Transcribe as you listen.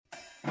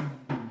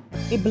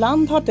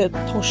Ibland har det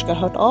torskar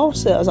hört av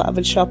sig och så här,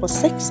 vill köpa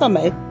sex av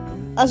mig.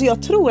 Alltså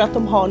jag tror att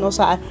de har någon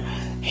så här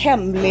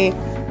hemlig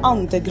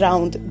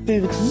underground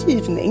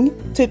budgivning.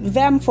 Typ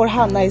vem får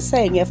Hanna i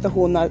säng efter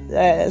hon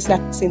har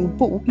släppt sin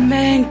bok.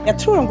 Men jag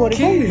tror de går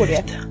igång på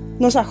det.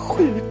 Någon så här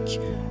sjuk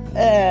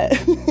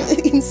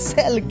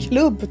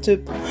incel-klubb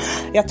typ.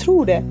 Jag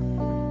tror det.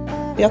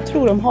 Jag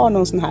tror de har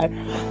någon sån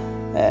här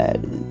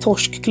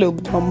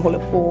torskklubb där de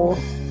håller på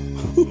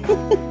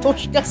att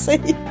torska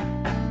sig.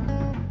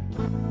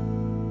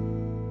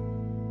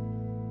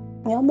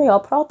 Ja, men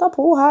jag pratar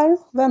på här.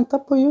 Väntar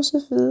på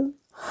Josefin.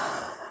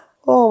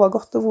 Åh, vad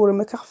gott det vore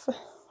med kaffe.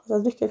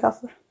 Jag dricker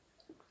kaffe.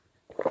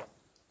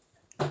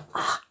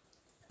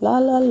 La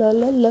la la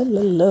la la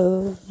la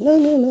la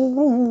la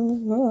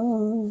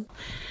la.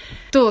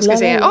 Då ska jag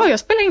se. Ja, jag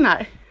spelar in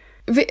här.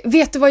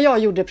 Vet du vad jag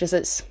gjorde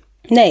precis?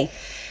 Nej.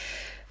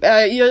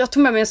 Jag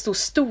tog med mig en stor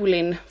stol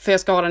in. För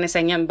jag ska ha den i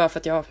sängen. Bara för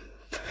att jag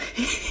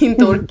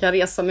inte orkar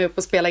resa mig upp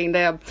och spela in det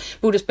jag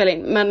borde spela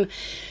in. Men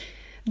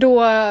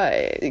då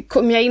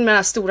kom jag in med den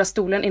här stora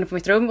stolen inne på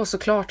mitt rum. Och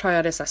såklart har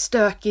jag det så här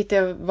stökigt.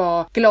 Det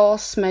var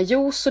glas med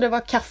juice och det var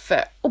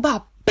kaffe. Och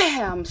bara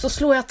bam! Så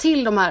slår jag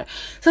till de här.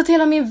 Så att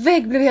hela min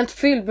vägg blev helt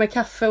fylld med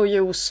kaffe och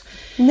juice.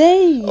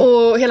 Nej!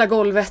 Och hela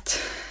golvet.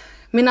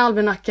 Min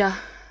almanacka.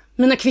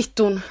 Mina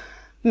kvitton.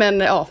 Men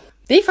ja,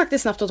 det är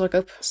faktiskt snabbt att torka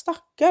upp.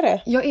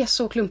 Stackare. Jag är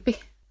så klumpig.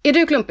 Är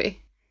du klumpig?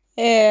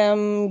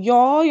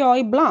 Ja,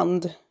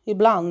 ibland.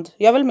 Ibland.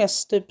 Jag är väl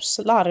mest typ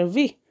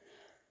slarvig.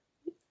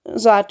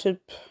 Så här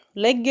typ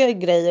lägger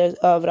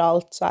grejer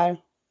överallt så här.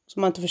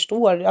 Som man inte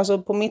förstår.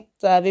 Alltså på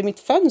vid mitt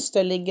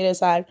fönster ligger det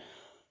så här.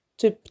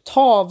 Typ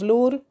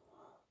tavlor.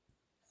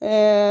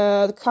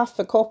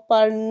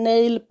 Kaffekoppar.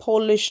 Nail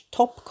polish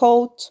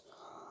topcoat.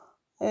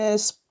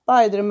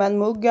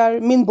 Spiderman-muggar.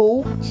 Min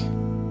bok.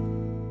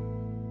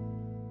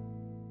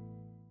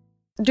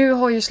 Du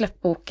har ju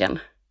släppt boken.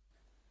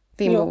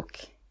 Din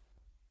bok.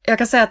 Jag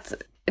kan säga att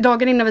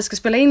dagen innan vi skulle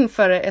spela in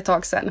för ett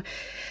tag sedan.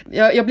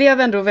 Jag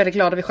blev ändå väldigt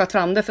glad att vi sköt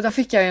fram det. För då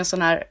fick jag en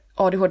sån här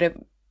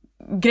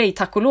ADHD-grej,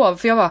 tack och lov.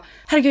 För jag var,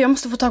 herregud, jag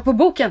måste få tag på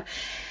boken.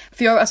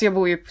 För jag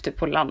bor ju typ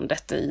på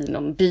landet i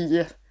någon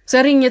by. Så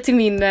jag ringer till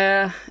min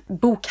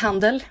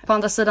bokhandel på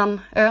andra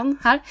sidan ön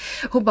här.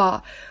 Och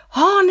bara,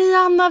 har ni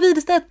Anna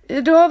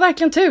Widerstedt? Du har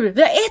verkligen tur.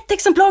 Vi har ett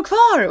exemplar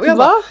kvar. Och jag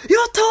bara,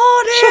 jag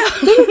tar det!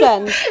 Köpte du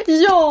den?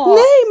 Ja!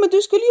 Nej, men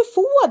du skulle ju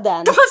få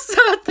den. Det var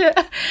söt.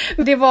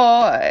 Det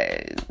var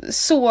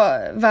så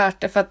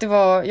värt det. För att det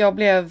var,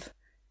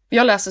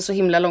 jag läser så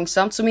himla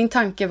långsamt. Så min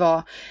tanke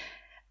var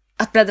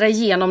att bläddra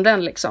igenom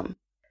den liksom.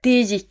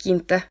 Det gick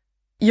inte.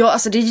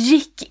 Det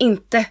gick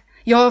inte.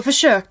 Jag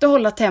försökte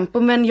hålla tempo,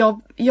 men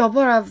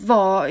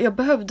jag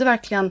behövde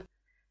verkligen,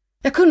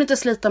 jag kunde inte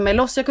slita mig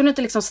loss, jag kunde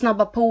inte liksom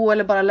snabba på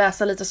eller bara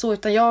läsa lite så,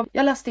 utan jag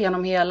läste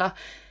igenom hela.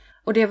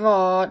 Och jag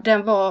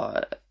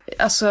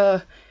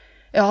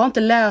har inte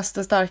läst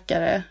en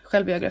starkare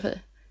självbiografi.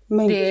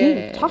 Men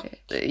gud, tack.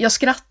 Jag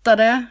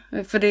skrattade,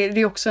 för det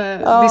är också,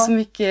 det är så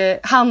mycket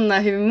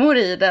Hanna-humor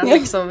i den,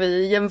 liksom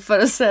i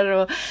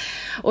jämförelser,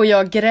 och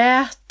jag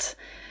grät,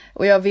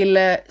 och jag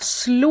ville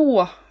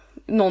slå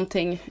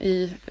någonting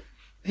i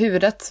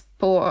huvudet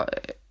på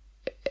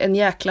en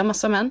jäkla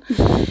massa män.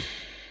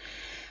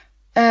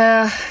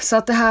 Så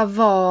att det här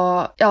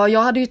var, jag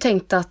hade ju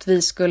tänkt att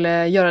vi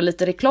skulle göra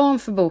lite reklam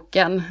för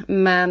boken,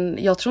 men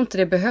jag tror inte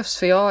det behövs,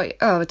 för jag är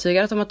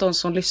övertygad om att de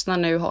som lyssnar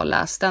nu har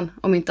läst den.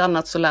 Om inte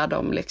annat så lär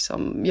de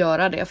liksom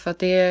göra det, för att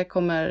det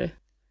kommer,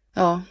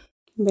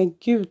 Men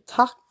gud,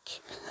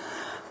 tack.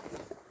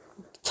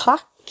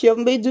 Tack. Ja,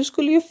 men du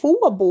skulle ju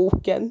få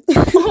boken.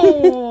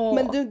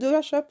 Men du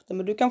har köpt den,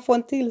 men du kan få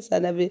en till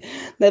sen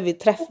när vi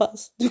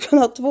träffas. Du kan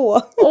ha 2.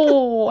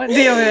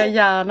 Det gör jag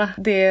gärna.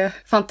 Det är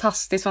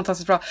fantastiskt,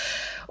 fantastiskt bra.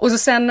 Och så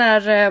sen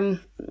när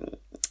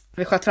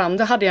vi sköt fram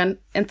det hade jag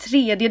en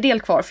tredje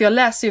del kvar. För jag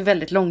läser ju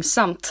väldigt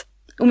långsamt.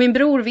 Och min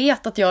bror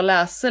vet att jag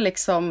läser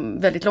liksom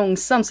väldigt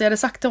långsamt. Så jag hade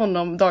sagt till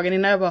honom dagen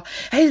innan, jag bara,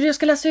 hej, jag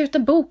ska läsa ut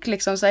en bok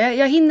liksom. Så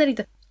jag hinner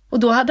inte. Och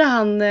då hade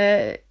han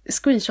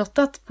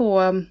screenshotat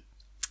på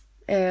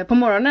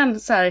morgonen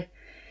så här,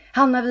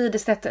 Hanna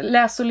Widerstedt,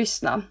 läs och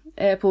lyssna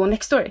på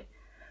Nextory.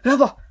 Och jag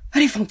bara, det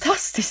är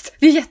fantastiskt,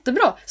 det är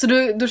jättebra. Så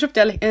då köpte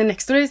jag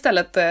Nextory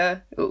istället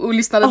och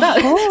lyssnade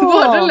där.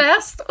 Både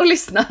läst och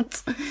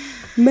lyssnat.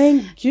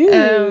 Men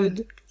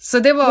gud. Så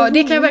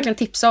det kan jag verkligen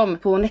tipsa om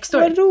på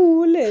Nextory. Vad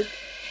roligt.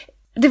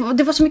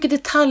 Det var så mycket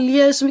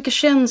detaljer, så mycket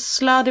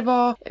känsla, det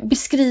var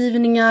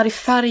beskrivningar i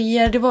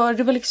färger, det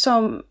var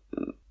liksom,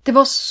 det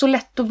var så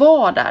lätt att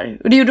vara där.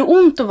 Och det gjorde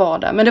ont att vara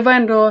där, men det var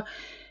ändå,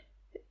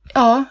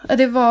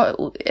 det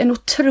var en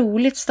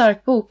otroligt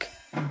stark bok.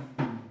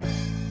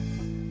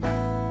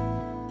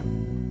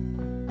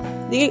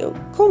 Det är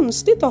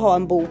konstigt att ha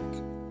en bok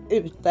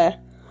ute.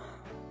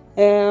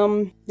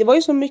 Det var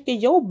ju så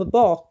mycket jobb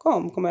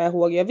bakom, kommer jag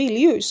ihåg. Jag ville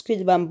ju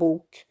skriva en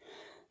bok.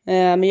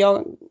 Men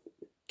jag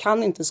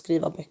kan inte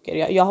skriva böcker.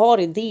 Jag har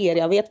idéer,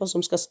 jag vet vad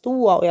som ska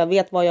stå och jag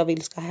vet vad jag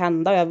vill ska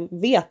hända.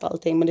 Jag vet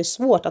allting, men det är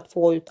svårt att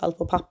få ut allt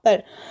på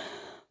papper.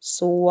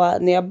 Så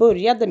när jag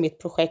började mitt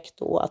projekt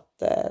då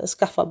att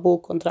skaffa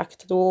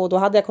bokkontrakt, då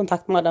hade jag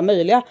kontakt med alla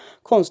möjliga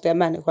konstiga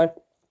människor.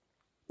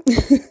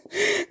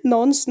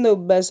 Någon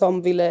snubbe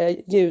som ville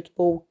ge ut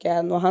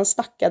boken och han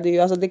snackade ju,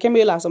 alltså det kan man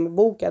ju läsa om i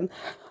boken.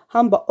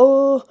 Han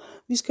bara,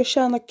 vi ska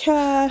tjäna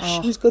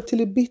cash, vi ska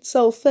till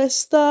Ibiza och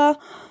festa.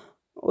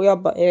 Och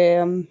jag bara,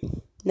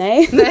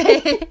 nej.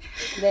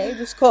 Nej,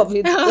 det ska vi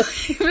inte. Ja,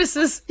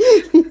 precis.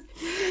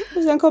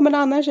 Och sen kom en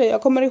annan tjej,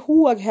 jag kommer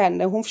ihåg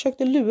henne, hon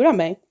försökte lura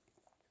mig.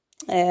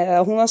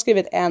 Hon har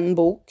skrivit en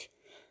bok.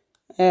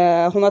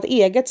 Hon har ett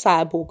eget så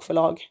här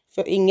bokförlag.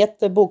 För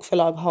inget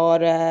bokförlag har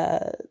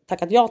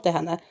tackat ja till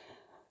henne.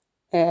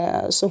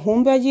 Så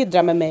hon började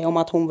jiddra med mig om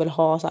att hon vill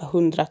ha så här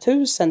 100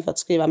 000 för att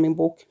skriva min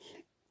bok.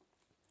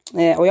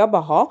 Och jag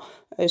bara,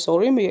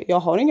 sorry men jag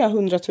har inga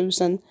 100 000.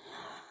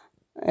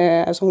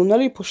 Så hon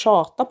höll ju på att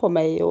tjata på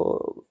mig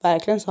och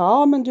verkligen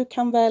sa, men du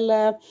kan väl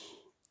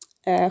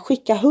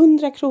skicka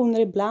 100 kronor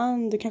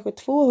ibland, kanske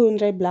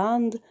 200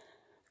 ibland.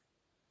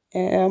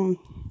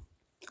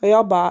 Och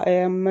jag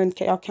bara, men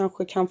jag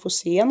kanske kan få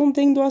se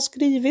någonting du har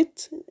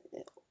skrivit.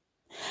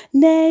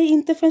 Nej,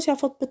 inte förrän jag har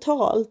fått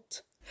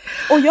betalt.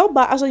 Och jag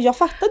bara, alltså jag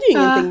fattade ju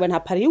ingenting med den här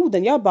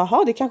perioden. Jag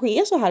bara, det kanske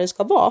är så här det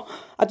ska vara.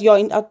 Att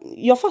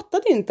jag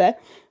fattade inte.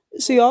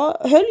 Så jag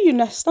höll ju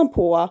nästan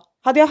på,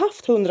 hade jag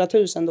haft 100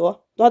 000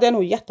 då hade jag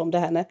nog gett dem till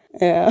henne.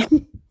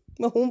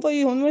 Men hon var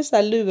ju så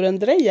här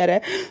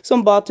lurendrejare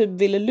som bara typ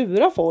ville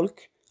lura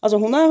folk. Alltså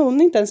hon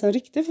är inte ens en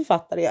riktig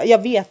författare.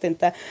 Jag vet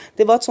inte.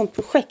 Det var ett sånt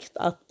projekt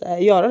att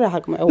göra det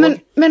här, kommer jag ihåg.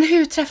 Men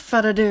hur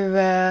träffade du...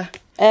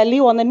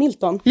 Leone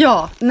Milton.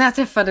 Ja, när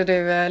träffade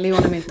du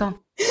Leone Milton?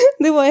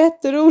 Det var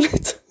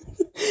jätteroligt.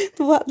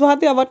 Då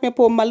hade jag varit med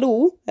på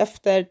Malou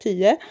efter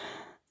 10.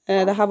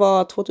 Det här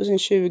var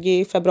 2020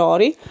 i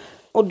februari.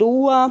 Och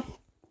då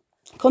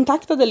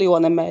kontaktade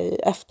Leone mig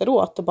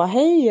efteråt och bara,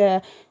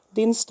 hej,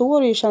 din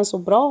story känns så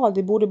bra.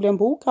 Det borde bli en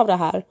bok av det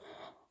här.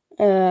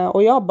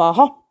 Och jag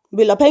bara,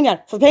 vill ha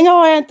pengar? För pengar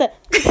har jag inte.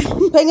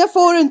 Pengar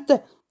får du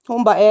inte.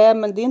 Hon bara,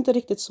 men det är inte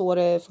riktigt så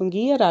det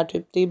fungerar.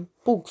 Typ. Det är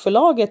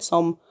bokförlaget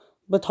som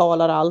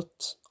betalar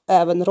allt.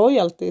 Även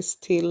royalties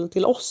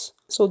till oss.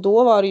 Så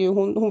då var det ju,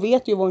 hon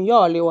vet ju vad hon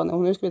gör, Leone.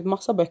 Hon har skrivit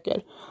massa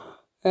böcker.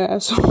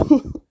 Så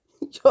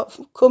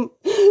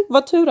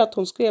var tur att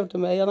hon skrev till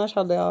mig. Annars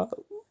hade jag,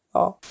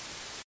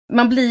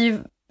 Man blir ju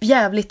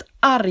jävligt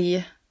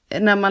arg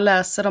när man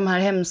läser de här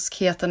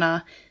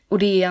hemskheterna. Och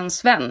det är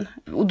ens vän.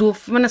 Och då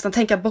får man nästan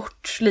tänka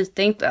bort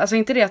lite. Inte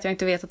det att jag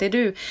inte vet att det är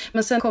du.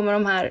 Men sen kommer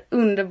de här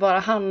underbara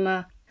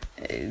Hanna.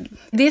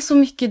 Det är så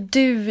mycket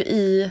du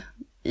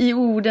i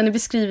orden, i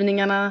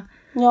beskrivningarna.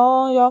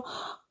 Ja.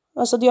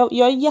 Alltså jag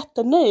är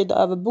jättenöjd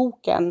över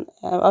boken.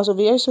 Alltså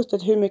vi har ju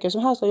suttit hur mycket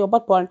som helst och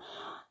jobbat på den.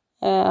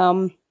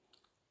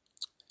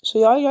 Så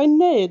jag är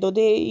nöjd. Och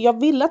jag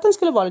ville att den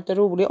skulle vara lite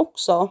rolig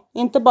också.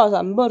 Inte bara så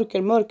här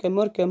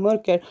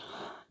mörker.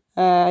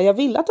 Jag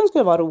ville att den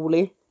skulle vara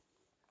rolig.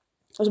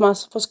 Och så man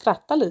får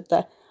skratta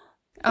lite.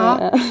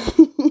 Ja.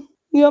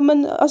 Ja,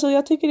 men alltså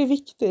jag tycker det är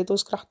viktigt att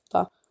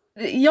skratta.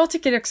 Jag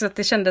tycker också att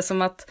det kändes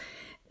som att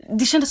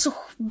det kändes så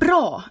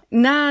bra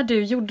när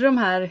du gjorde de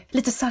här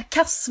lite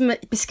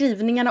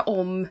sarkasmbeskrivningarna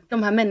om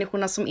de här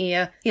människorna som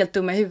är helt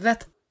dumma i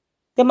huvudet.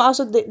 Ja, men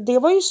alltså det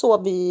var ju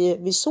så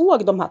vi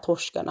såg de här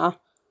torskarna.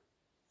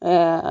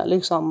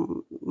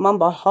 Liksom, man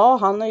bara,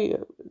 han är ju...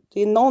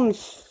 Det är någon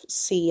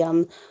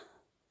scen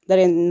där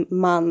en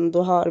man,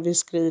 då har vi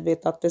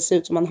skrivit att det ser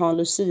ut som man har en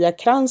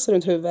Lucia-krans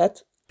runt huvudet.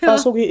 Ja. Han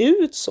såg ju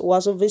ut så.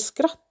 Alltså vi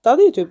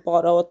skrattade ju typ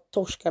bara åt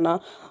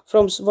torskarna. För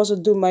de var så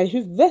dumma i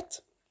huvudet.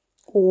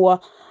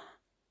 Och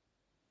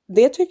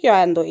det tycker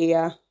jag ändå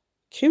är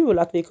kul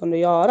att vi kunde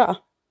göra.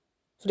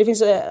 För det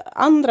finns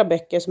andra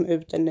böcker som är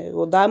ute nu.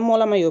 Och där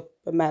målar man ju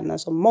upp männen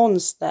som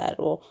monster.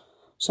 Och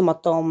som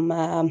att de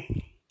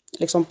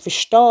liksom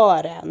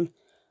förstör en.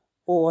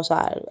 Och så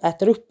här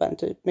äter upp en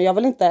typ. Men jag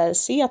vill inte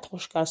se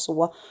torskar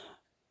så.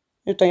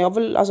 Utan jag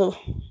vill, alltså...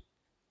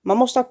 Man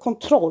måste ha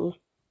kontroll.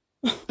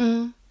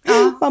 Mm.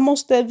 Ja. Man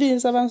måste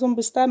visa vem som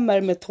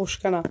bestämmer med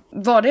torskarna.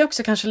 Var det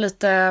också kanske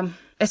lite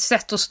ett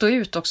sätt att stå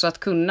ut också? Att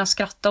kunna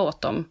skratta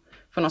åt dem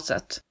på något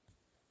sätt?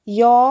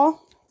 Ja,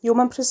 jo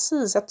men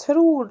precis.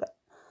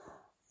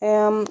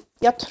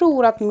 Jag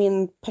tror att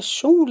min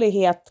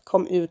personlighet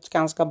kom ut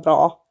ganska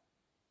bra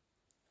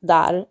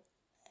där.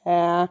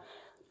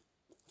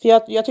 För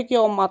jag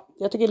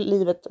tycker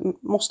livet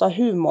måste ha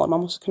humor. Man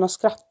måste kunna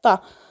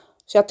skratta.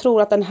 Så jag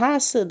tror att den här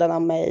sidan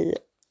av mig,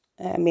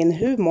 min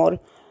humor,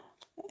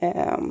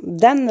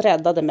 den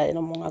räddade mig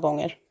nog många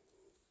gånger.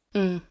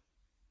 Mm.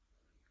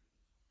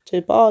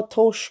 Typ,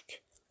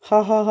 torsk.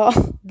 Ha,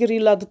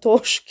 grillad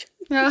torsk.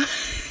 Ja.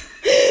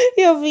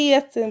 Jag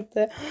vet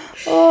inte.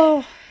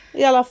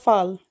 I alla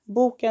fall,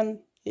 boken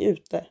är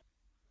ute.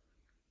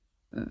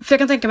 För jag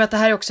kan tänka mig att det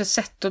här är också ett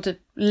sätt att typ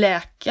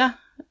läka.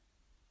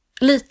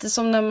 Lite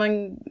som när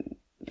man...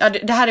 Ja,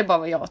 det här är bara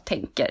vad jag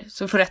tänker,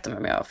 så får rätta mig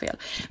om jag har fel.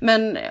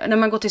 Men när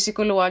man går till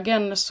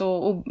psykologen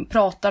och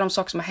pratar om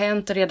saker som har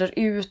hänt, reder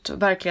ut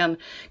och verkligen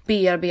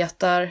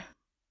bearbetar.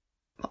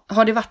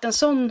 Har det varit en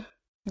sån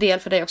del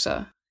för dig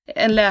också?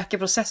 en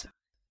läkeprocess?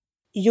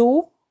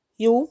 Jo.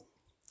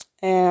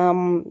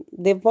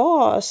 Det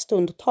var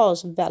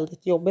stundtals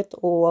väldigt jobbigt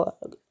att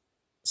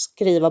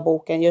skriva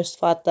boken, just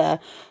för att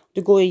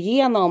du går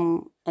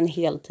igenom en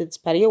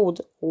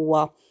heltidsperiod,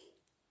 och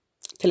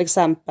till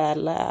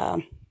exempel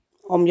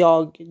om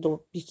jag då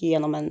gick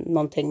igenom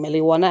någonting med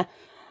Leone,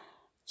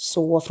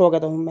 så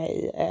frågade hon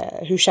mig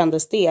hur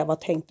kändes det,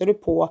 vad tänkte du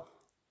på,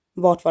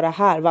 vart var det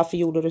här, varför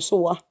gjorde du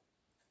så?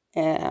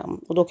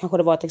 Och då kanske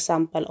det var ett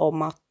exempel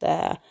om att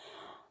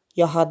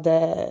jag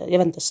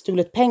hade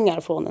stulit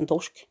pengar från en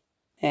torsk.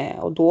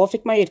 Och då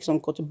fick man ju liksom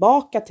gå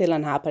tillbaka till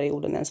den här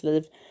perioden i ens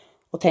liv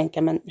och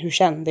tänka, men hur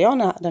kände jag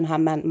när den här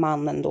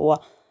mannen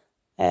då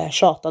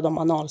tjatade om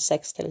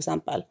analsex till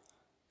exempel?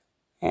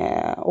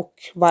 Och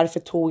varför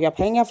tog jag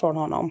pengar från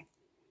honom?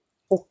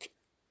 Och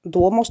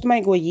då måste man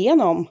ju gå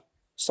igenom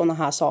sådana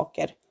här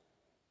saker.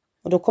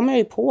 Och då kom jag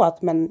ju på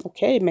att, men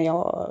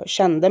jag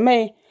kände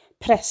mig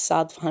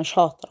pressad för han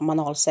tjatade om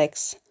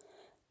analsex.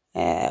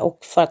 Och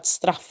för att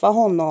straffa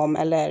honom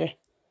eller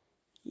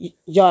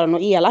göra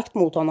något elakt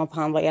mot honom, för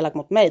han var elak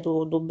mot mig,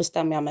 då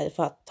bestämde jag mig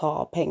för att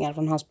ta pengar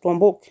från hans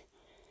plånbok.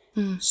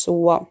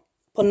 Så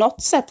på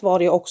något sätt var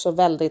det också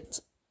väldigt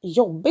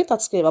jobbigt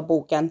att skriva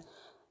boken,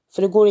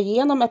 för du går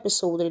igenom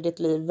episoder i ditt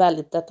liv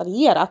väldigt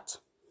detaljerat.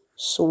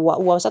 Så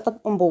oavsett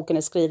om boken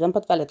är skriven på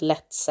ett väldigt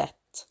lätt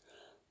sätt,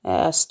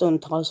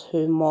 stundtals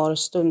humor,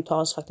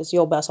 stundtals faktiskt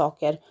jobbiga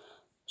saker,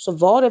 så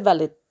var det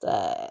väldigt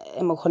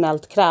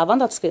emotionellt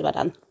krävande att skriva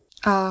den.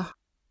 Ja,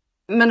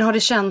 men har det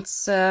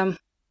känts,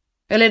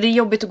 eller är det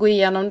jobbigt att gå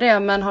igenom det,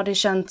 men har det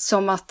känts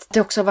som att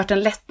det också har varit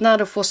en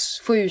lättnad att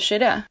få ur sig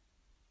det?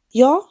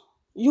 Ja,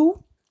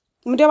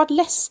 men det har varit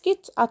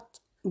läskigt att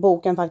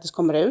boken faktiskt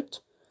kommer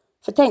ut.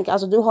 För tänk,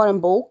 alltså du har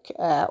en bok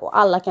och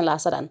alla kan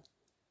läsa den.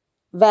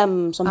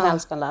 Vem som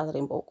helst kan läsa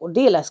din bok, och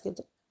det är läskigt.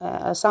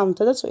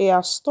 Samtidigt så är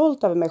jag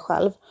stolt över mig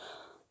själv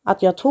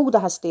att jag tog det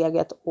här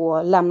steget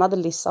och lämnade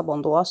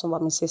Lissabon då, som var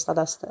min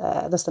sista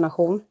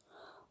destination,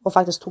 och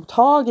faktiskt tog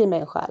tag i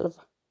mig själv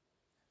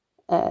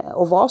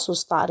och var så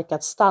stark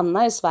att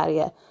stanna i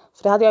Sverige,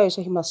 för det hade jag ju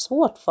så himla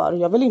svårt för.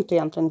 Jag vill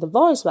egentligen inte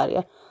vara i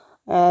Sverige.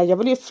 Jag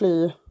vill ju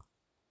fly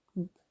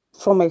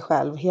från mig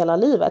själv hela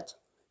livet.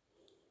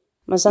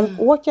 Men sen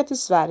åker jag till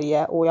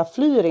Sverige och jag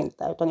flyr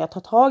inte, utan jag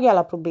tar tag i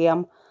alla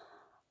problem,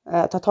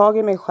 tar tag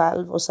i mig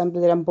själv, och sen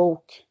blir det en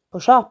bok på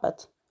köpet.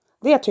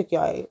 Det tycker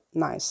jag är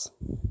nice.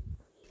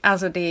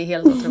 Alltså det är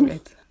helt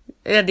otroligt.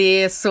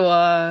 Det är så...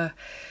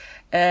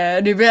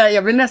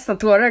 jag blir nästan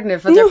tårögd nu,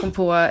 för att jag kom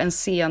på en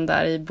scen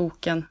där i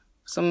boken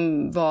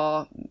som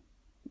var...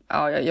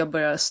 Ja, jag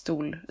började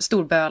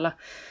storböla.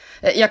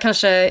 Jag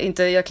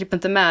klipper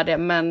inte med det,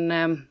 men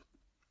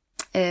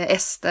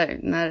Ester,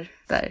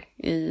 där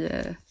i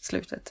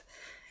slutet.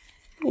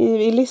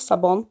 I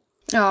Lissabon?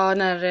 Ja,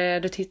 när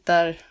du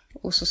tittar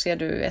och så ser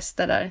du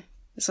Ester där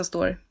som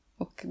står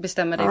och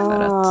bestämmer dig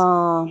för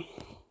att...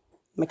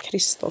 Med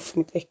Kristoff,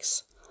 mitt ex.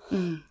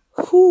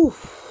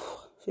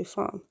 Fy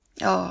fan.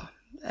 Ja,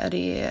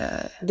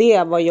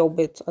 det var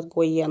jobbigt att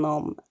gå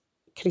igenom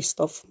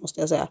Kristoff, måste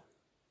jag säga.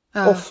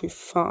 Fy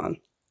fan.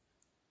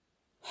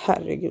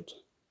 Herregud.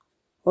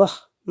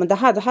 Men det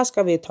här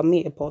ska vi ta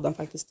med i podden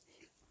faktiskt.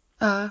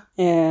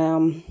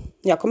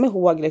 Jag kommer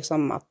ihåg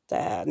liksom att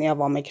när jag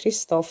var med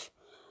Kristoff,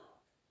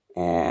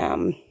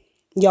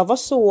 jag var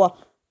så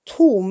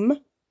tom,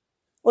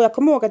 och jag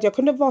kommer ihåg att jag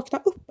kunde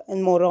vakna upp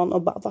en morgon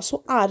och bara var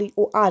så arg.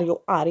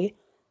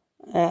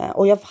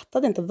 Och jag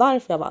fattade inte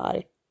varför jag var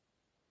arg.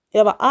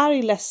 Jag var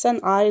arg,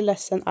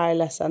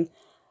 ledsen.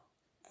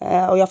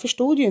 Och jag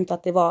förstod ju inte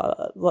att det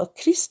var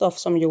Kristoff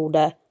som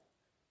gjorde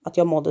att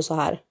jag mådde så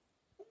här.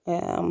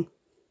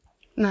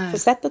 För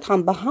sättet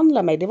han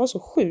behandlade mig, det var så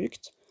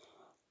sjukt.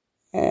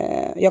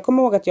 Jag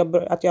kommer ihåg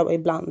att jag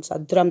ibland så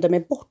här drömde mig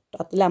bort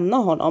att lämna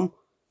honom.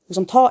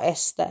 Liksom ta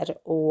Ester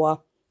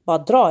och bara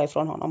dra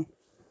ifrån honom.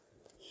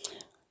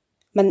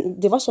 Men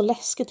det var så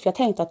läskigt, för jag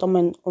tänkte att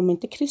om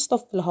inte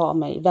Kristoff vill ha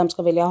mig, vem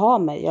ska vilja ha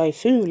mig? Jag är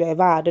ful, jag är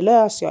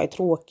värdelös, jag är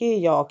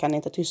tråkig, jag kan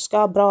inte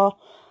tyska bra,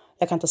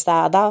 jag kan inte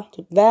städa.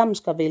 Typ, vem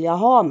ska vilja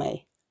ha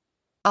mig?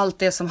 Allt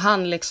det som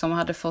han liksom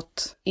hade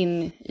fått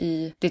in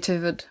i ditt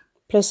huvud.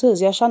 Precis,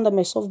 jag kände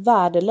mig så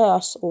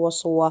värdelös och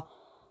så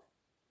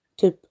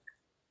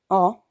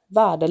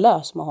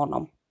värdelös med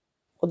honom.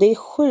 Och det är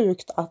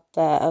sjukt att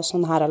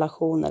sådana här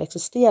relationer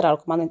existerar och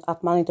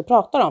att man inte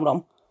pratar om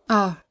dem.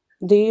 Ja.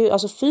 Det är ju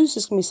alltså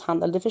fysisk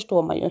misshandel, det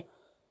förstår man ju.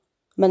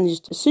 Men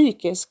just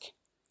psykisk,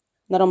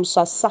 när de så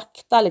här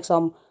sakta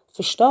liksom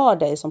förstör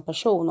dig som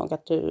person och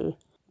att du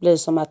blir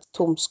som ett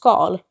tomt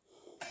skal.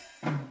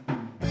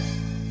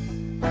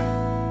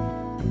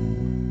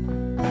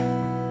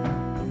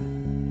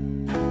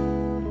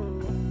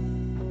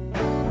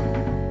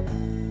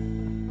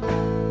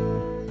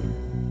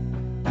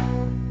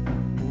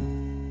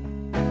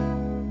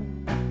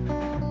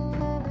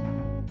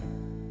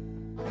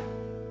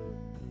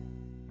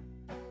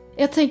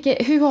 Jag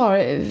tänker, hur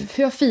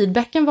har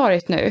feedbacken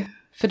varit nu?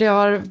 För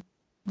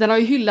den har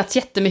ju hyllats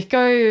jättemycket,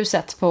 har jag ju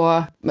sett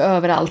på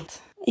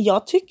överallt.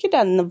 Jag tycker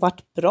den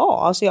varit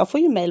bra. Alltså jag får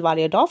ju mejl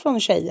varje dag från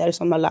tjejer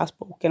som har läst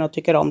boken och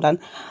tycker om den.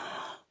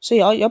 Så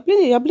jag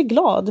blir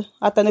glad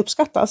att den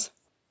uppskattas.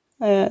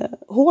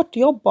 Hårt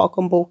jobb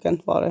bakom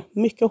boken var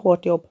det. Mycket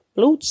hårt jobb.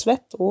 Blod,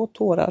 svett och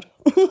tårar.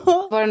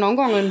 Var det någon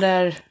gång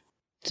under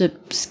typ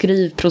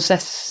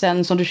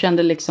skrivprocessen som du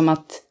kände liksom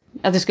att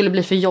det skulle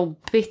bli för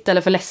jobbigt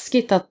eller för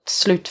läskigt att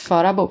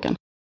slutföra boken?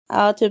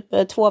 Ja,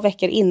 typ 2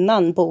 veckor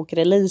innan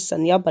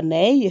bokreleasen. Jag bara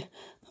nej,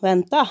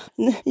 vänta.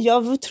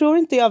 Jag tror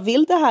inte jag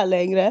vill det här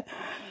längre.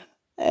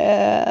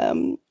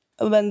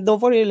 Men då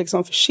var det ju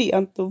liksom för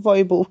sent. Då var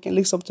ju boken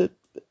liksom typ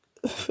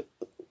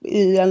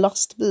i en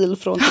lastbil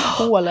från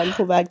Polen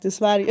på väg till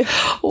Sverige. Till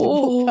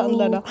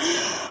bokhandlarna.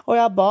 Och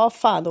jag bara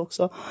fan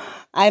också.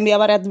 Nej, men jag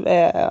var rädd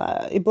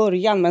i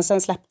början, men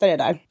sen släppte det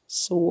där.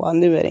 Så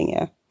nu är det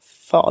inget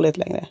farligt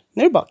längre.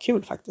 Nu är det bara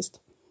kul faktiskt.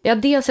 Jag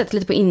har dels sett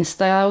lite på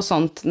Insta och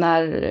sånt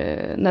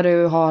när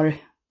du har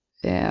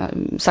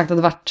sagt att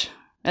det varit,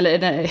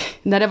 eller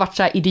när det varit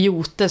så här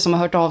idioter som har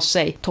hört av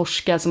sig,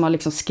 torskar som har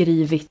liksom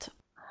skrivit.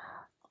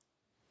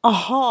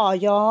 Aha,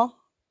 ja.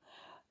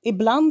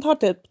 Ibland har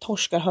typ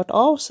torskar hört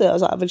av sig och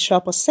så här, vill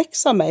köpa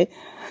sex av mig.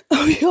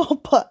 Och jag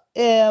bara,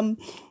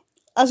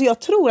 alltså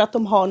jag tror att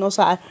de har någon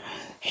så här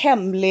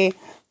hemlig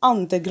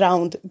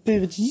underground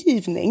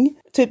budgivning.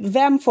 Typ,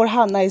 vem får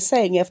Hanna i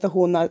säng efter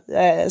hon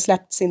har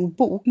släppt sin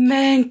bok?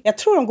 Men jag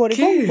tror de går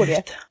igång på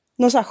det.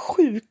 Någon så här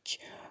sjuk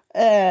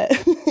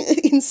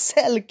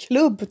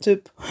incel-klubb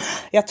typ.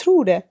 Jag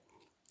tror det.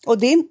 Och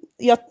det är,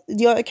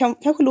 jag kan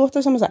kanske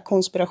låta som en så här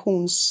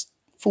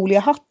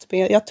konspirationsfoliehatt. Men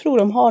jag tror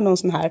de har någon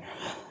sån här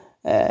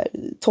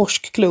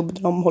torskklubb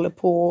där de håller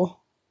på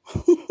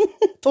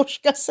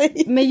torska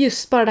sig. Men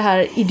just bara det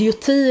här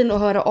idiotin och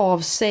höra av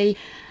sig.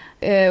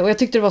 Och jag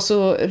tyckte det var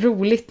så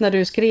roligt när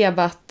du skrev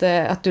att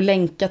du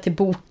länkar till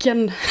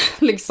boken.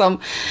 Liksom,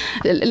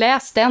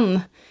 läs den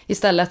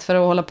istället för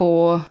att hålla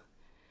på.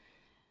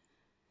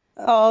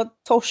 Ja,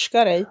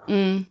 torska dig.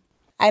 Nej,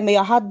 men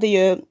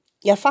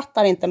jag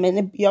fattar inte,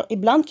 men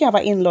ibland kan jag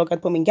vara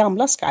inloggad på min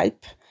gamla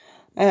Skype.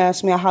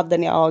 Som jag hade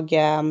när jag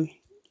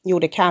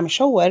gjorde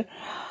camshower.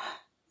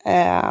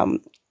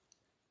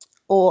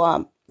 Och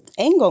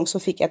en gång så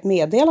fick jag ett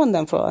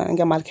meddelande från en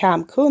gammal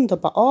camkund och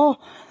bara,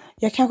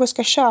 jag kanske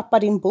ska köpa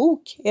din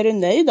bok. Är du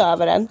nöjd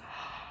över den?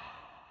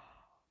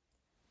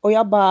 Och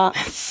jag bara,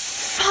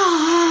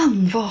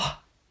 fan vad?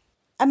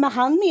 Men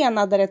han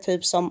menade det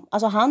typ som,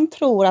 alltså han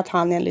tror att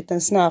han är en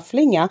liten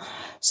snöflinga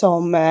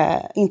som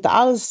inte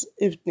alls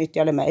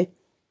utnyttjade mig.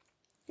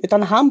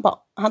 Utan han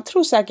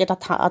tror säkert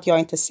att jag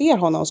inte ser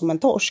honom som en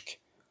torsk.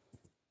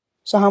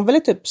 Så han ville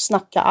typ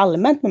snacka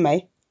allmänt med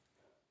mig.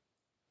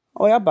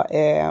 Och jag bara,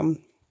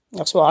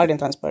 jag svarade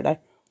inte ens på det där.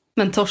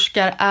 Men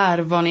torskar är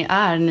vad ni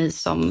är, ni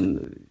som...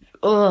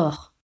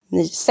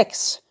 Ni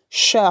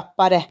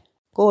sexköpare,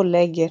 gå och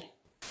lägger.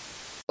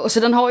 Och så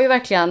den har ju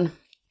verkligen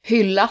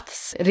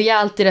hyllats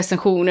rejält i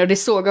recensioner. Och det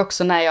såg jag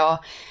också när jag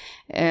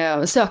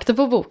sökte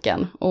på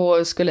boken.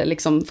 Och skulle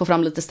liksom få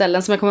fram lite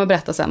ställen som jag kommer att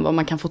berätta sen, vad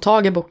man kan få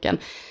tag i boken.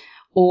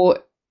 Och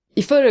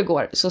i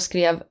förrgår så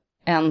skrev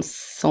en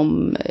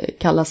som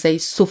kallar sig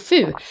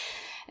Sofie.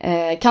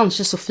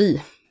 Kanske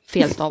Sofie,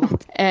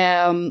 felstavat.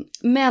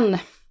 Men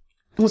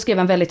hon skrev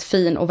en väldigt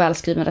fin och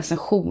välskriven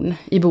recension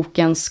i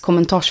bokens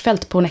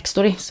kommentarsfält på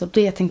Nextory. Så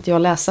det tänkte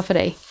jag läsa för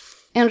dig.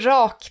 En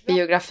rak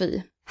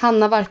biografi.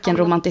 Hanna varken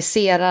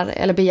romantiserar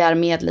eller begär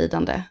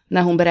medlidande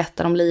när hon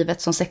berättar om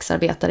livet som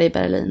sexarbetare i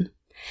Berlin.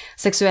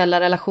 Sexuella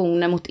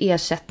relationer mot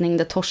ersättning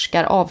där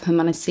torskar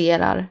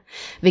avhumaniserar,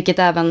 vilket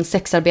även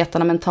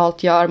sexarbetarna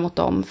mentalt gör mot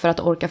dem för att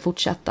orka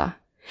fortsätta.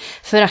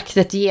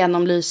 Föraktet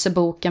genomlyser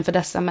boken för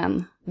dessa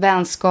män,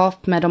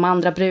 vänskap med de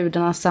andra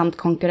brudarna samt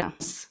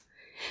konkurrens.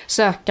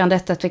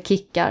 Sökandet efter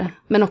kickar,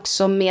 men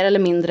också mer eller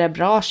mindre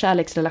bra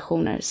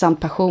kärleksrelationer samt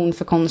passion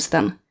för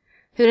konsten.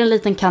 Hur en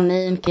liten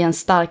kanin kan ge en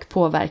stark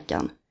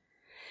påverkan.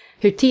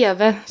 Hur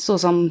tv,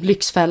 såsom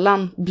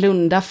Lyxfällan,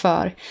 blundar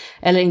för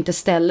eller inte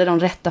ställer de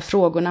rätta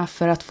frågorna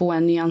för att få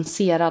en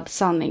nyanserad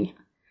sanning.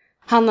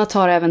 Hanna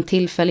tar även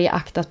tillfälle i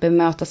akt att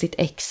bemöta sitt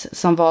ex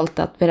som valt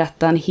att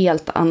berätta en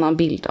helt annan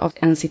bild av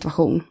en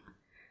situation.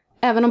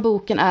 Även om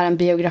boken är en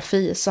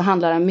biografi så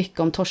handlar den mycket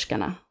om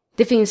torskarna.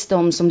 Det finns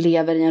de som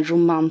lever i en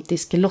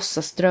romantisk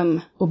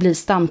låtsasdröm och blir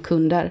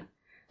stamkunder.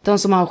 De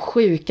som har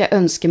sjuka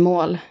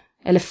önskemål,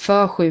 eller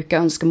för sjuka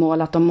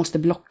önskemål att de måste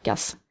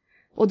blockas.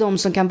 Och de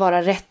som kan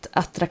vara rätt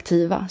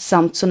attraktiva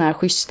samt så när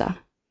schyssta.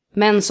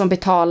 Män som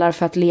betalar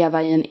för att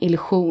leva i en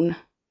illusion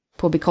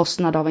på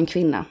bekostnad av en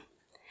kvinna.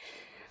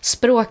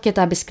 Språket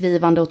är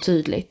beskrivande och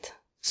tydligt.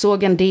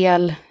 Såg en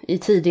del i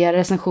tidigare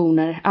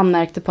recensioner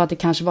anmärkte på att det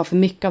kanske var för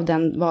mycket av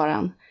den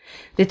varan.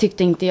 Det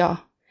tyckte inte jag.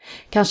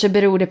 Kanske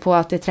beror det på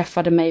att det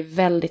träffade mig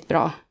väldigt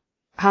bra.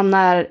 Han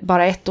är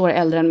bara 1 år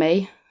äldre än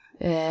mig.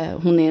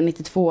 Hon är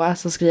 92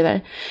 som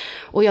skriver.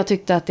 Och jag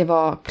tyckte att det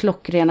var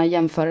klockrena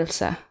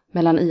jämförelse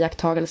mellan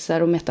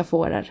iakttagelser och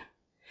metaforer.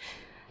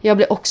 Jag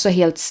blev också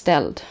helt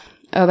ställd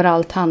över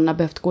allt Hanna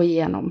behövt gå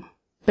igenom.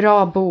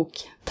 Bra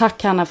bok.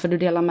 Tack Hanna för att du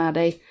delar med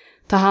dig.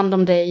 Ta hand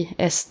om dig,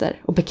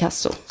 Ester och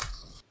Picasso.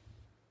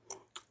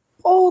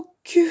 Åh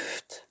gud.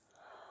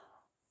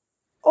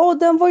 Åh,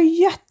 den var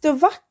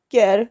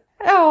jättevacker.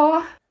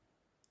 Ja.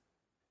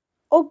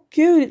 Åh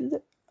gud.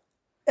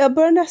 Jag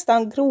börjar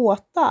nästan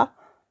gråta.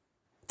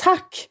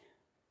 Tack,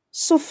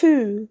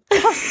 Sofie.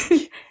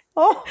 Tack.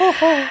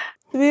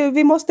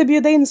 Vi måste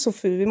bjuda in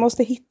Sofie. Vi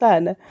måste hitta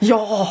henne.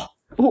 Ja,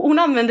 hon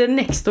använder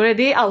Nextory.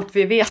 Det är allt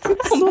vi vet om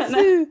Sofie,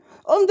 henne.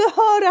 om du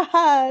hör det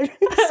här,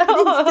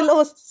 skriv till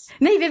oss.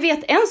 Nej, vi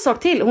vet en sak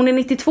till. Hon är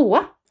 92.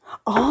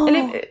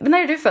 Eller, när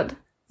är du född?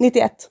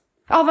 91.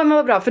 Ja, men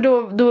vad bra. För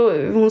då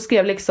hon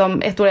skrev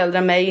liksom 1 år äldre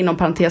än mig, inom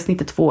parentes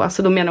 92.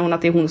 Så då menar hon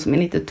att det är hon som är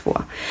 92.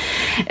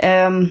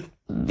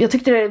 Jag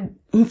tyckte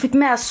hon fick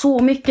med så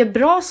mycket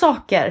bra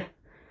saker.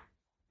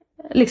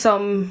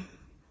 Liksom...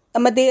 Ja,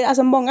 men det är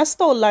alltså många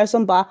stollar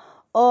som bara,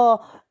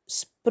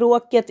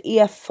 språket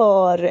är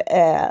för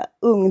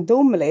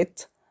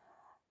ungdomligt.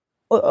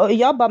 Och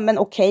jag bara, men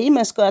okej,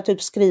 men ska jag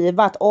typ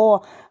skriva att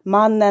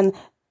mannen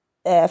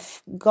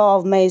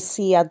gav mig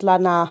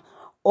sedlarna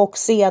och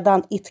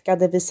sedan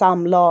itkade vi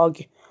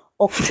samlag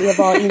och det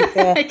var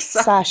inte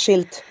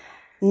särskilt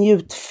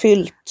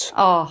njutfyllt.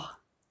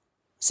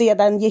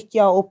 Sedan gick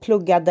jag och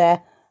pluggade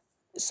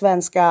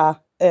svenska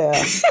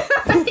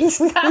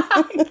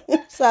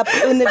så här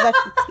på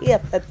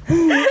universitetet.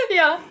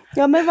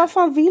 Ja, men vad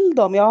fan vill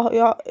de?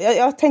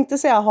 Jag tänkte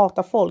säga jag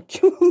hatar folk.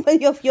 Men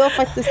jag gör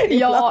faktiskt det.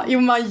 Ja, jo,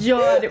 man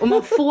gör det. Och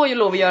man får ju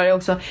lov att göra det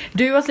också.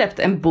 Du har släppt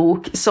en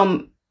bok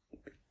som...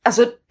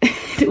 Alltså,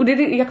 och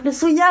jag blir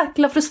så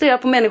jäkla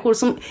frustrerad på människor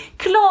som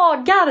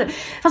klagar.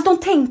 Fast de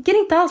tänker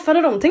inte alls. För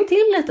de tänkt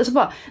till lite så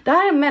bara, det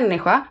här är en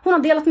människa. Hon har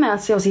delat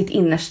med sig av sitt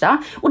innersta.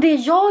 Och det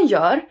jag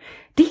gör,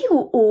 det är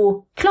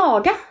att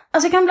klaga.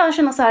 Alltså jag kan ibland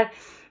känna så här.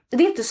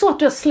 Det är inte så att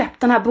du har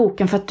släppt den här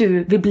boken för att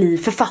du vill bli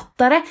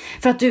författare.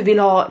 För att du vill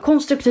ha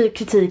konstruktiv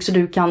kritik så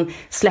du kan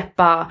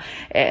släppa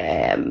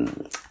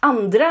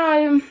andra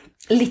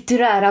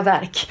litterära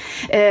verk.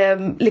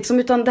 Liksom,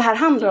 utan det här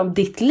handlar om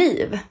ditt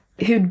liv.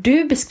 Hur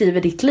du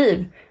beskriver ditt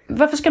liv.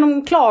 Varför ska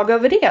de klaga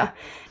över det?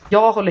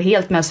 Jag håller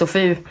helt med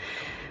Sofie.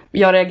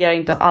 Jag reagerar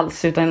inte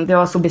alls, utan det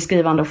var så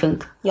beskrivande och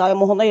fint. Ja, men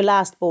hon har ju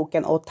läst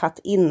boken och tagit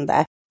in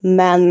det.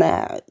 Men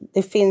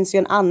det finns ju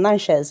en annan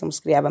tjej som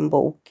skrev en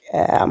bok.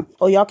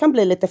 Och jag kan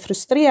bli lite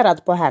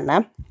frustrerad på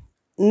henne.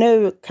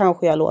 Nu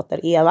kanske jag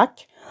låter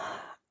elak.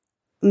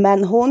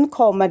 Men hon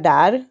kommer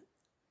där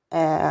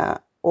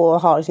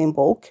och har sin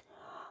bok.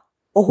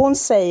 Och hon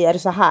säger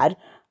så här.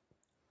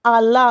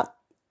 Alla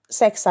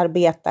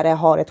sexarbetare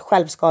har ett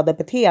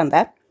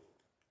självskadebeteende.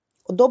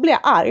 Och då blir jag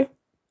arg.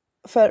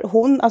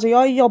 För jag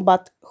har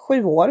jobbat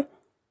 7 år.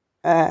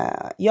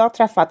 Jag har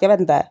träffat, jag vet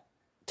inte,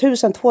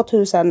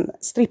 1000-2000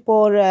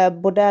 strippor,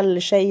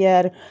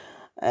 bordelltjejer,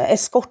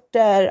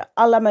 eskorter,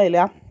 alla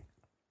möjliga.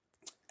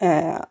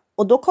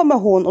 Och då kommer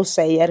hon och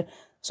säger,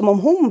 som om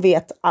hon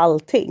vet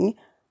allting.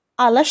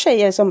 Alla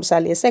tjejer som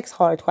säljer sex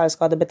har ett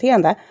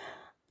självskadebeteende.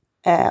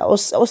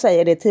 Och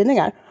säger det i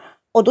tidningar.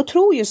 Och då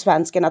tror ju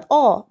svensken att,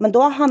 men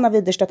då har Hanna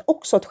Widerstedt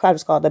också ett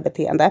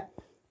självskadebeteende.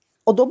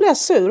 Och då blir jag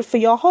sur, för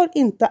jag har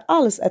inte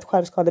alls ett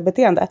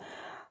självskadebeteende.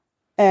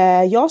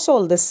 Jag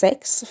sålde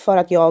sex för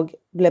att jag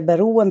blev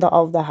beroende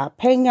av de här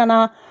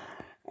pengarna.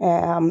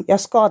 Jag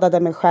skadade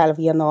mig själv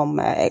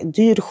genom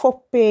dyr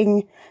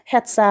shopping,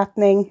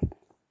 hetsätning.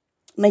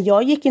 Men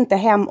jag gick inte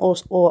hem och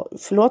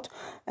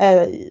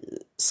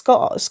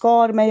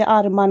skar mig i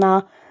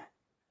armarna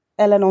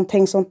eller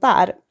någonting sånt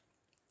där.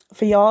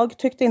 För jag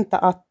tyckte inte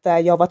att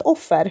jag var ett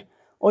offer.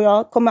 Och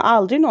jag kommer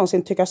aldrig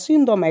någonsin tycka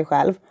synd om mig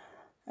själv.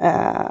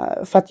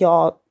 För att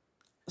jag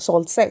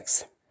sålt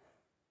sex.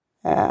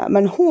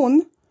 Men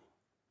hon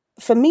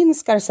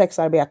förminskar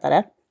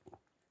sexarbetare.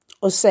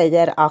 Och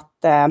säger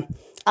att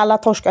alla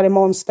torskar är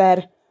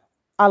monster.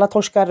 Alla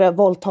torskar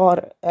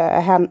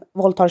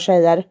våldtar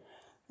tjejer.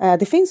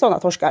 Det finns sådana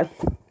torskar.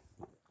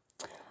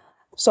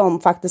 Som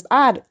faktiskt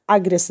är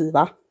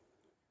aggressiva.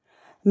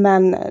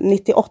 Men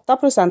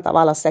 98% av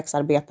alla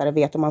sexarbetare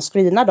vet hur man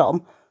screenar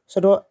dem. Så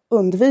då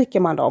undviker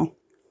man dem.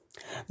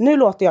 Nu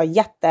låter jag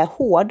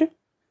jättehård.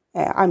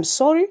 I'm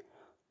sorry.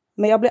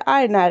 Men jag blir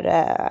arg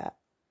när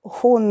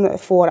hon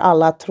får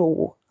alla att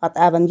tro att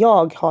även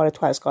jag har ett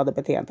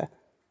självskadebeteende.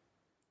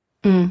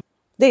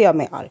 Det gör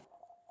mig arg.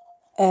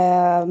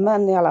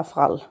 Men i alla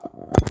fall.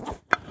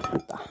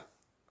 Vänta.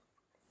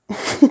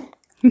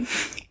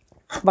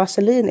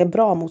 Vaselin är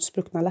bra mot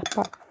spruckna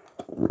läppar.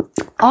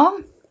 Ja.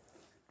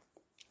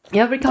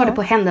 Jag brukar ha det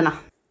på händerna.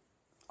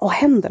 Och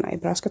händerna är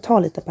bra. Jag ska ta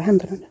lite på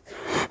händerna nu.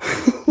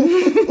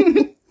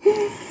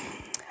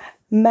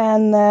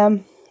 Men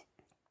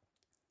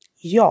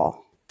ja.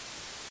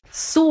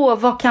 Så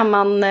vad kan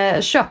man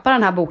köpa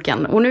den här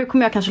boken? Och nu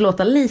kommer jag kanske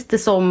låta lite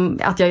som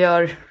att jag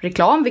gör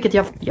reklam, vilket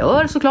jag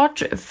gör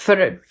såklart.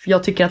 För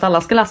jag tycker att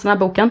alla ska läsa den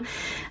här boken.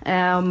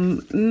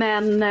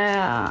 Men det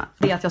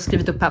är att jag har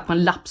skrivit upp här på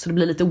en lapp så det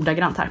blir lite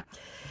ordagrant här.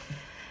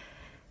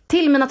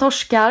 Till mina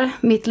torskar,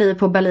 mitt liv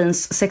på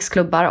Berlins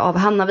sexklubbar av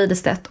Hanna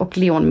Widerstedt och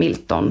Leon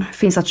Milton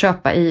finns att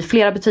köpa i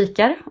flera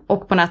butiker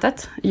och på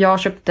nätet. Jag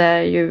köpte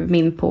ju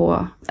min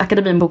på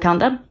Akademin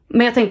Bokhandel.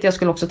 Men jag tänkte jag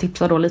skulle också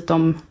tipsa då lite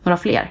om några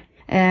fler.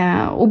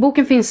 Och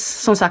boken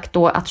finns som sagt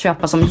då att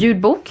köpa som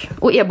ljudbok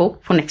och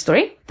e-bok på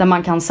Nextory. Där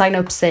man kan signa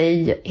upp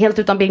sig helt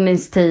utan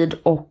bindningstid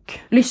och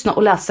lyssna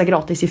och läsa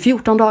gratis i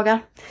 14 dagar.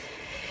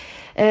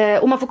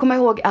 Och man får komma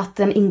ihåg att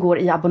den ingår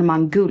i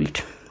abonnemang guld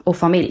och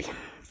familj.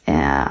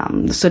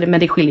 Men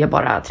det skiljer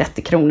bara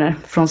 30 kronor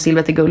från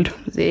silver till guld.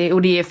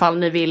 Och det är ifall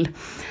ni vill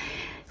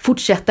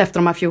fortsätta efter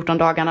de här 14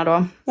 dagarna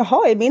då.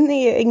 Jaha,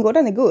 ingår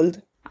den i guld?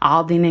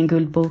 Ja, det är en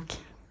guldbok.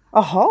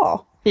 Jaha.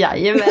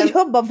 Jajamän.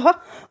 Jag bara, va?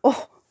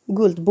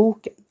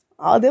 Guldboken.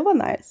 Ja, det var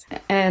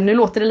nice. Nu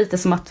låter det lite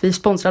som att vi är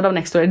sponsrade av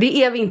Nextory.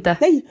 Det är vi inte.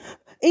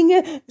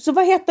 Nej, så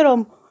vad heter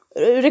de?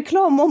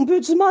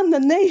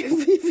 Reklamombudsmannen? Nej,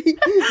 vi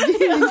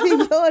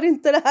gör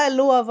inte det här,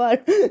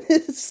 lovar.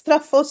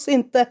 Straffa oss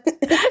inte.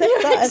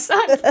 Ja,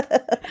 exakt.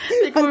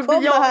 Vi kommer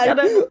bli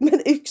jagade med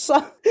en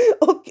yxa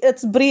och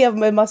ett brev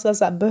med massa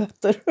så här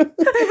böter.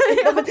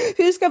 Ja. Men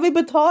hur ska vi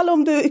betala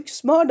om du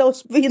yxmördar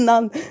oss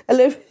innan?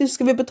 Eller hur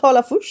ska vi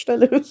betala först?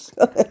 Eller hur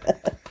ska...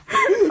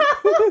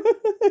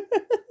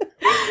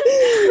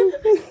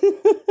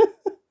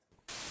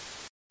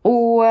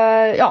 Och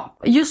ja,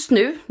 just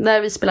nu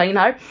när vi spelar in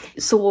här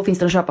så finns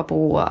det att köpa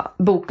på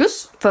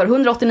Bokus för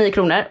 189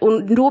 kronor.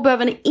 Och då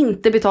behöver ni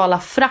inte betala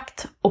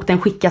frakt och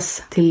den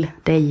skickas till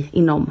dig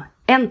inom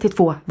 1 till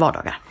 2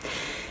 vardagar.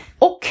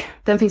 Och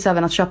den finns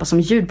även att köpa som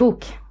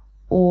ljudbok.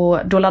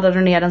 Och då laddar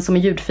du ner den som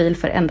en ljudfil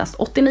för endast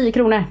 89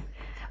 kronor.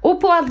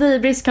 Och på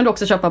Adlibris kan du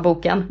också köpa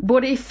boken,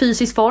 både i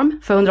fysisk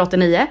form för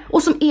 189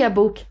 och som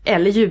e-bok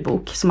eller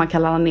ljudbok som man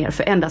kan ladda ner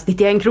för endast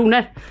 91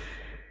 kronor.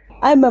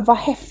 Nej, men vad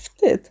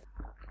häftigt.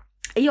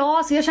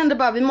 Ja, så jag kände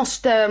bara vi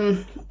måste...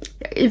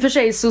 I och för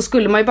sig så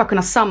skulle man ju bara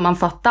kunna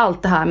sammanfatta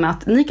allt det här med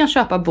att ni kan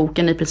köpa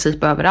boken i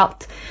princip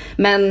överallt.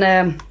 Men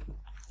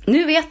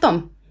nu vet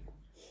de.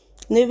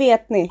 Nu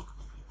vet ni.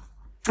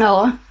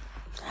 Ja.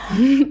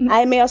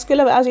 Nej, men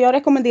jag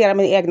rekommenderar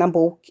min egna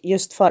bok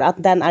just för att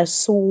den är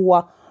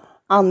så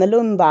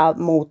annorlunda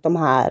mot de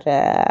här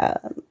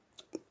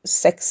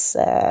 6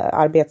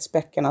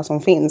 arbetsböckerna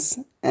som finns.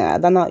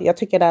 Jag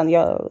tycker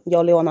jag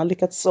och Leona har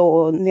lyckats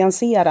så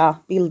nyansera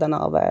bilden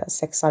av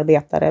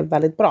sexarbetare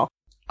väldigt bra.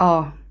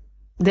 Ja,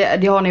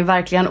 det har ni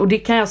verkligen. Och det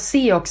kan jag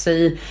se också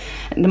i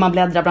när man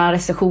bläddrar bland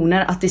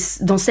recensioner att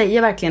de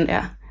säger verkligen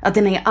det. Att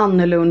den är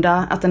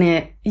annorlunda, att den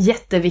är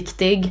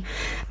jätteviktig.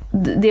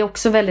 Det är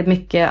också väldigt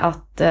mycket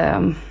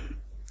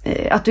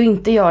att du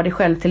inte gör dig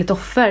själv till ett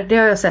offer. Det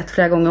har jag sett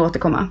flera gånger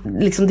återkomma.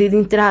 Liksom, det är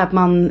inte det här att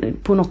man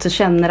på något sätt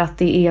känner att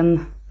det är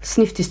en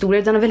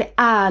snyfthistoria. Den är väldigt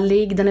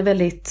ärlig, den är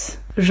väldigt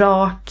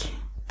rak.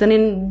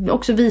 Den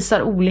också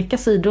visar olika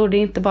sidor. Det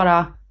är inte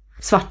bara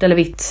svart eller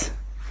vitt.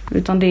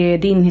 Utan det är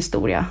din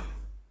historia.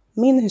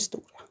 Min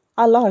historia.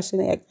 Alla har sin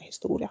egen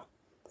historia.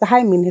 Det här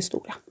är min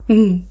historia.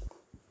 Mm.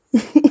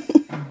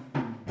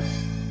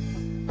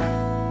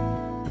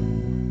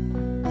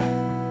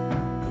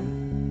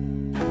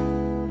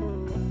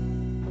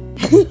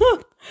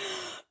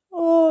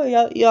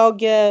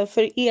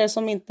 För er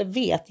som inte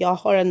vet, jag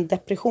har en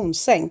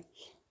depressionssäng.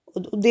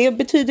 Och det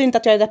betyder inte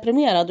att jag är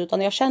deprimerad,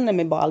 utan jag känner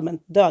mig bara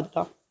allmänt död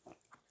idag.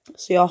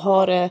 Så jag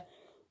har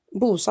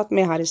bosatt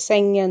mig här i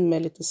sängen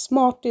med lite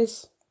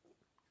Smarties,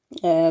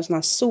 såna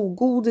här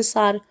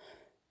sogodisar,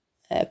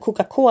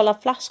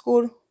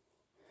 Coca-Cola-flaskor.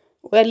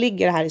 Och jag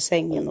ligger här i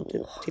sängen och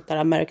typ tittar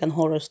American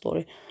Horror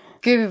Story.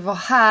 Gud vad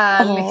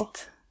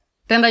härligt.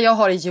 Den enda jag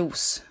har är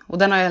juice och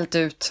den har jag hällt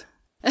ut.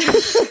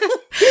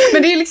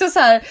 Men det är liksom så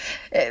här,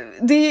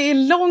 det är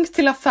långt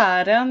till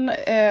affären.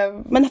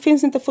 Men det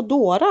finns inte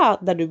Foodora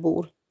där du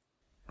bor?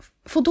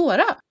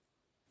 Foodora?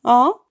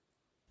 Ja.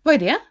 Vad är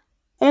det?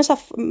 En sån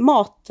här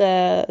mat,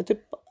 typ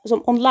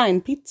som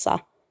online-pizza.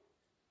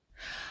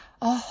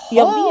 Aha.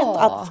 Jag vet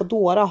att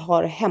Foodora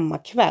har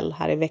hemmakväll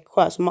här i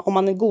Växjö. Så om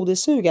man är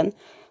godissugen,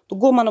 då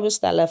går man och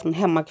beställer från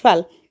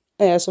hemmakväll.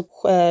 Så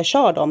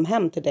kör de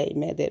hem till dig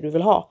med det du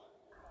vill ha.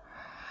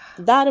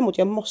 Däremot,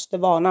 jag måste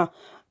varna.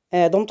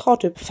 De tar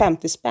typ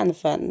 50 spänn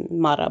för en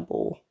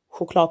Marabou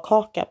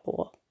chokladkaka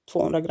på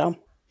 200 gram.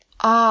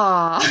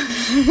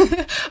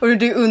 Och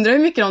du undrar hur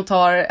mycket de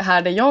tar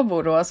här där jag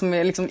bor då, som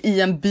är liksom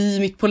i en by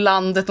mitt på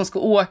landet. De ska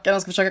åka,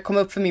 de ska försöka komma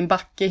upp för min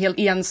backe helt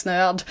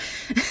ensnöd.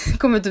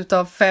 Kommit ut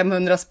av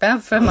 500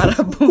 spänn för en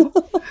Marabou.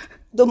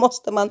 Då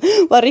måste man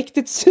vara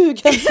riktigt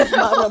sugen på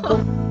Marabou.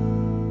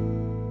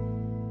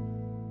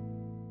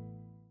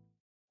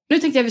 Nu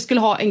tänkte jag att vi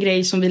skulle ha en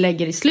grej som vi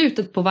lägger i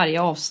slutet på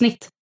varje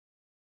avsnitt.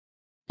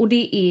 Och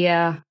det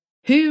är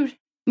hur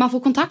man får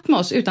kontakt med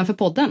oss utanför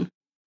podden.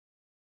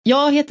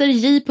 Jag heter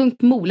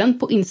j.molen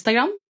på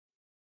Instagram.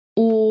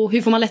 Och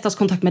hur får man lättast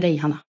kontakt med dig,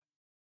 Hanna?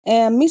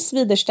 Miss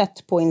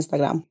Widerstedt på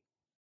Instagram.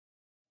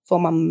 Får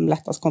man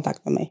lättast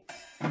kontakt med mig.